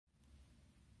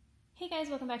Hey guys,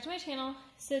 welcome back to my channel.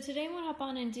 So today I'm going to hop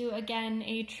on and do again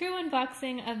a true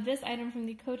unboxing of this item from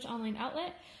the Coach online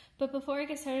outlet. But before I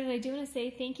get started, I do want to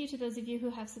say thank you to those of you who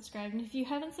have subscribed. And if you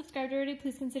haven't subscribed already,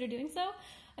 please consider doing so.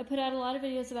 I put out a lot of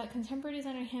videos about contemporary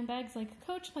designer handbags like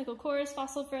Coach, Michael Kors,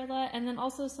 Fossil Verla, and then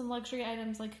also some luxury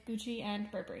items like Gucci and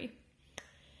Burberry.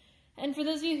 And for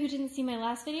those of you who didn't see my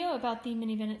last video about the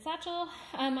mini Vinnet satchel,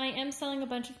 I am selling a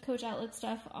bunch of Coach outlet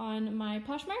stuff on my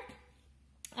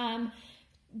Poshmark.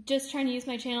 Just trying to use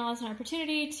my channel as an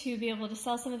opportunity to be able to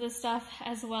sell some of this stuff,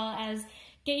 as well as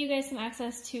get you guys some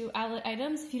access to outlet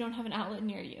items if you don't have an outlet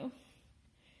near you.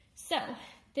 So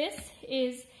this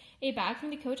is a bag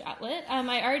from the Coach outlet.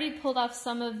 I already pulled off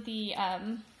some of the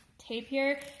tape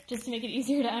here just to make it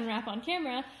easier to unwrap on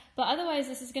camera, but otherwise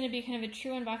this is going to be kind of a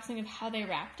true unboxing of how they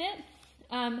wrapped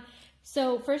it.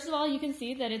 So first of all, you can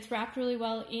see that it's wrapped really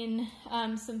well in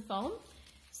some foam.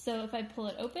 So if I pull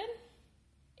it open,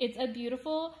 it's a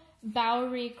beautiful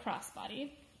Bowery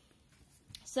Crossbody.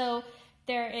 So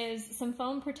there is some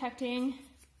foam protecting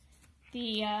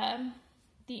the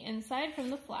inside from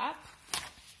the flap,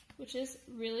 which is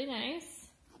really nice.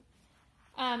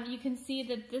 You can see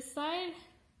that this side,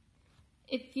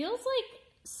 it feels like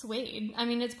suede. I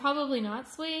mean, it's probably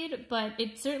not suede, but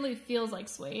it certainly feels like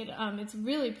suede. It's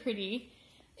really pretty.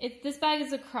 This bag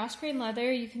is a Crossgrain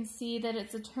leather. You can see that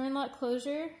it's a Turnlock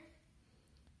closure.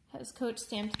 Has Coach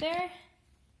stamped there,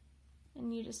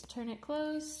 and you just turn it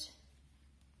closed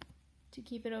to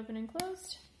keep it open and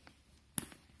closed.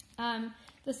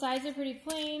 The sides are pretty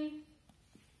plain.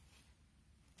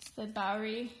 It's the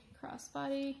Bowery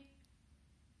Crossbody.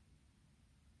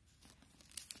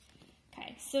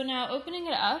 Okay, so now opening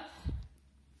it up,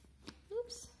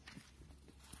 oops,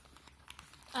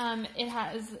 it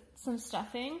has some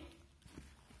stuffing,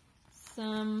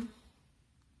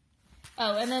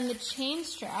 oh, and then the chain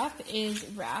strap is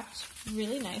wrapped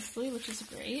really nicely, which is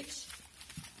great.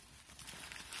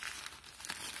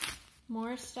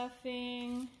 More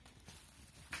stuffing.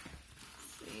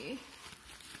 Let's see.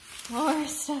 More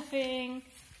stuffing.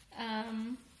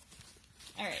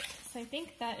 Alright, so I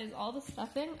think that is all the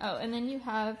stuffing. Oh, and then you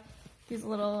have these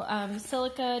little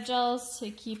silica gels to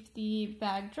keep the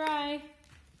bag dry.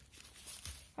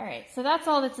 Alright, so that's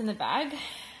all that's in the bag.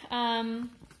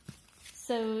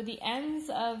 So the ends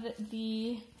of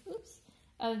the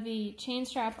chain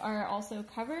strap are also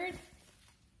covered.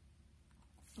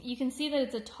 You can see that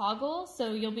it's a toggle,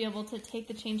 so you'll be able to take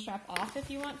the chain strap off if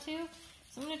you want to.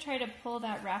 So I'm going to try to pull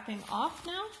that wrapping off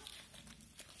now.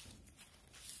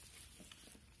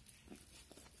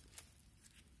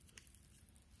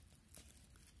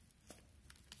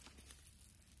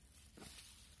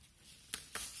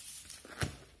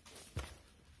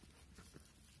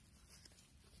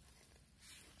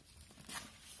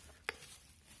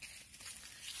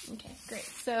 Okay, great.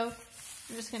 So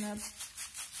I'm just going to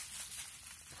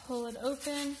pull it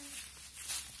open.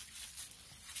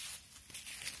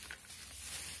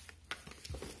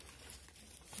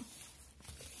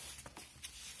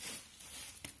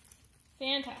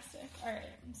 Fantastic. All right,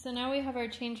 so now we have our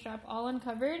chain strap all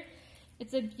uncovered.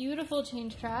 It's a beautiful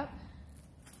chain strap,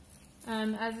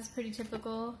 as is pretty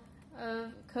typical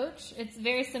of Coach. It's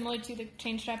very similar to the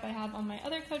chain strap I have on my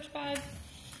other Coach bag.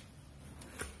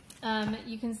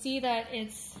 You can see that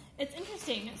it's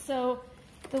interesting. So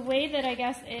the way that I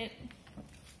guess it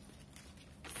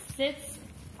sits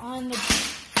on the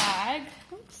bag,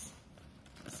 oops.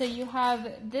 So you have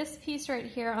this piece right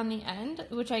here on the end,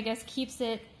 which I guess keeps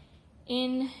it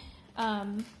in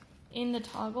the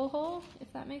toggle hole,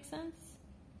 if that makes sense.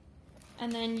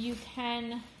 And then you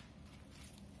can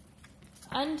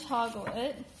untoggle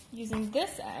it using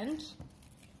this end.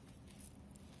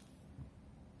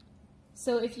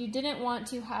 So if you didn't want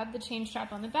to have the chain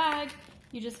strap on the bag,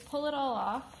 you just pull it all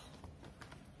off,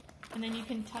 and then you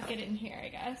can tuck it in here, I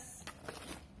guess.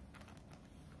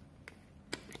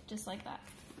 Just like that.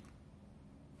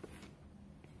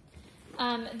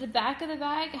 The back of the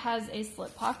bag has a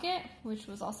slip pocket, which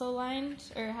was also lined,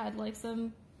 or had like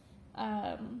some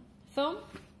foam.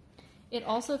 It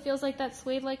also feels like that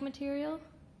suede-like material,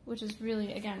 which is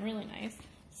really, again, really nice.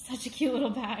 Such a cute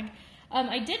little bag.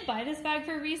 I did buy this bag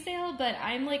for resale, but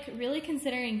I'm like really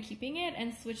considering keeping it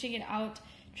and switching it out,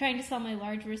 trying to sell my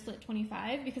large wristlet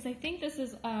 25, because I think this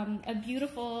is a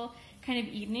beautiful kind of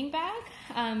evening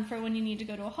bag for when you need to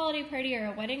go to a holiday party or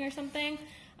a wedding or something.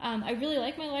 I really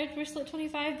like my large wristlet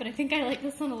 25, but I think I like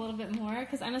this one a little bit more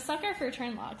because I'm a sucker for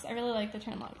Turnlocks. I really like the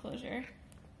Turnlock closure.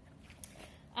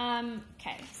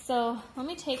 Okay, so let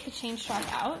me take the chain strap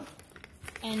out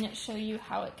and show you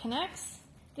how it connects.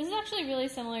 This is actually really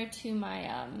similar to my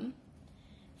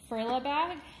Verla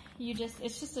bag.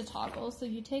 it's just a toggle. So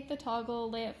you take the toggle,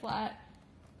 lay it flat,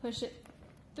 push it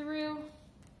through,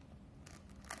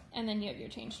 and then you have your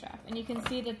chain strap. And you can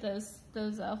see that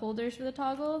those holders for the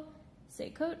toggle say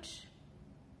Coach,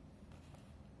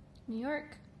 New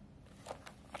York.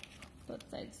 Both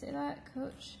sides say that,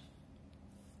 Coach.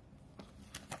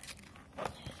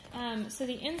 So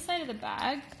the inside of the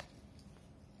bag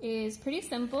is pretty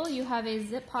simple. You have a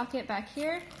zip pocket back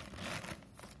here.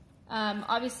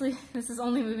 Obviously, this is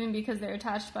only moving because they're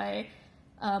attached by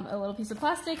a little piece of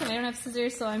plastic, and I don't have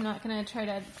scissors, so I'm not going to try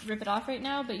to rip it off right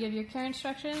now, but you have your care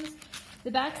instructions.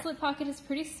 The back slip pocket is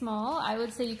pretty small. I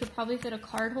would say you could probably fit a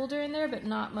card holder in there, but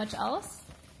not much else,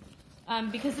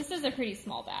 because this is a pretty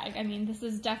small bag. I mean, this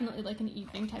is definitely like an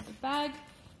evening type of bag.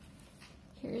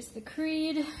 Here's the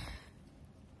Creed.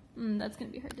 That's going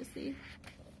to be hard to see.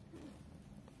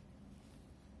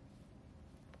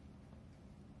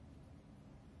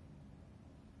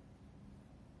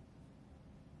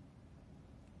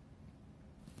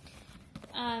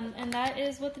 And that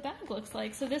is what the bag looks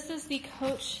like. So this is the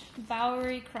Coach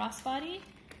Bowery Crossbody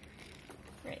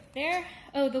right there.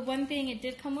 Oh, the one thing it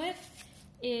did come with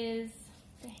is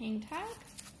the hang tag.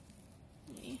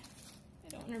 I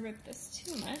don't want to rip this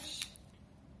too much.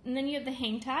 And then you have the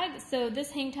hang tag. So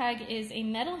this hang tag is a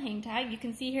metal hang tag. You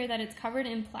can see here that it's covered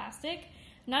in plastic.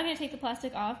 I'm not going to take the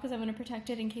plastic off because I want to protect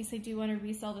it in case I do want to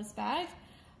resell this bag.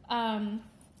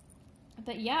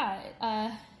 But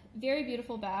yeah, very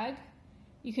beautiful bag.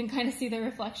 You can kind of see the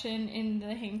reflection in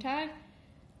the hang tag.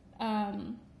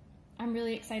 I'm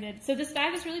really excited. So this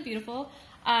bag is really beautiful.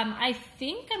 I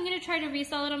think I'm going to try to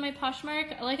resell it on my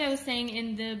Poshmark. Like I was saying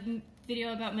in the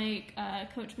video about my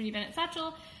Coach Mini Bennett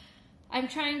satchel, I'm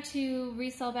trying to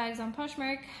resell bags on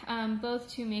Poshmark, both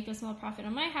to make a small profit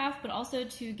on my half, but also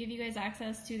to give you guys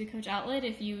access to the Coach outlet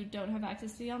if you don't have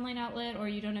access to the online outlet or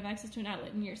you don't have access to an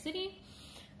outlet in your city.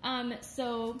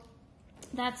 So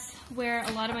that's where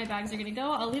a lot of my bags are going to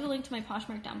go. I'll leave a link to my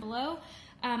Poshmark down below.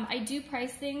 I do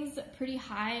price things pretty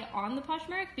high on the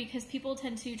Poshmark because people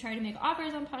tend to try to make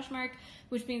offers on Poshmark,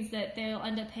 which means that they'll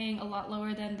end up paying a lot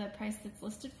lower than the price that's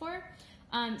listed for.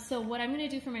 So what I'm going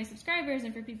to do for my subscribers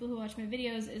and for people who watch my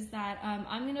videos is that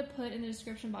I'm going to put in the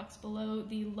description box below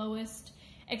the lowest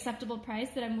acceptable price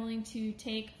that I'm willing to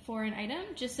take for an item,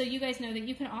 just so you guys know that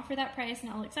you can offer that price and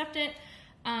I'll accept it.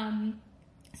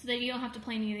 So that you don't have to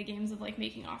play any of the games of like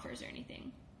making offers or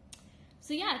anything.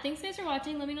 So yeah, thanks guys for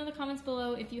watching. Let me know in the comments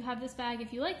below if you have this bag,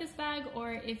 if you like this bag,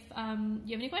 or if you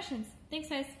have any questions. Thanks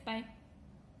guys, bye.